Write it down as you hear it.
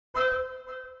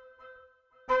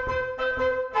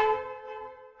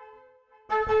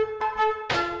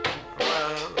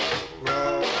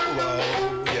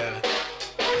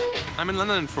I'm in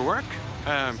London for work,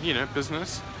 you know,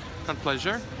 business, not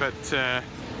pleasure, but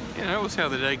you know, we'll see how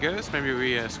the day goes. Maybe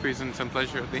we squeeze in some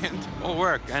pleasure at the end. All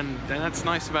work, and that's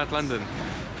nice about London,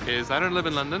 is I don't live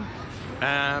in London,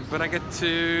 but I get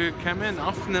to come in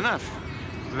often enough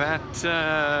that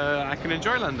I can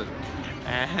enjoy London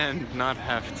and not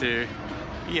have to,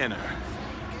 you know,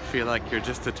 feel like you're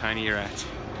just a tiny rat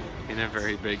in a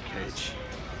very big cage.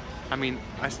 I mean,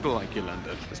 I still like you,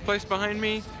 London. This place behind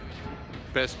me,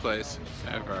 best place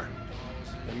ever.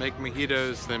 They make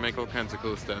mojitos, they make all kinds of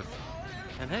cool stuff.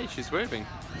 And hey, she's waving.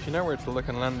 If you know where to look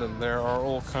in London, there are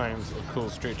all kinds of cool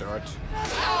street art.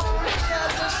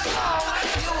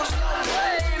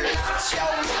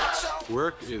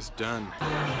 Work is done.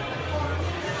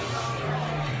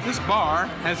 This bar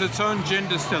has its own gin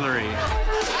distillery.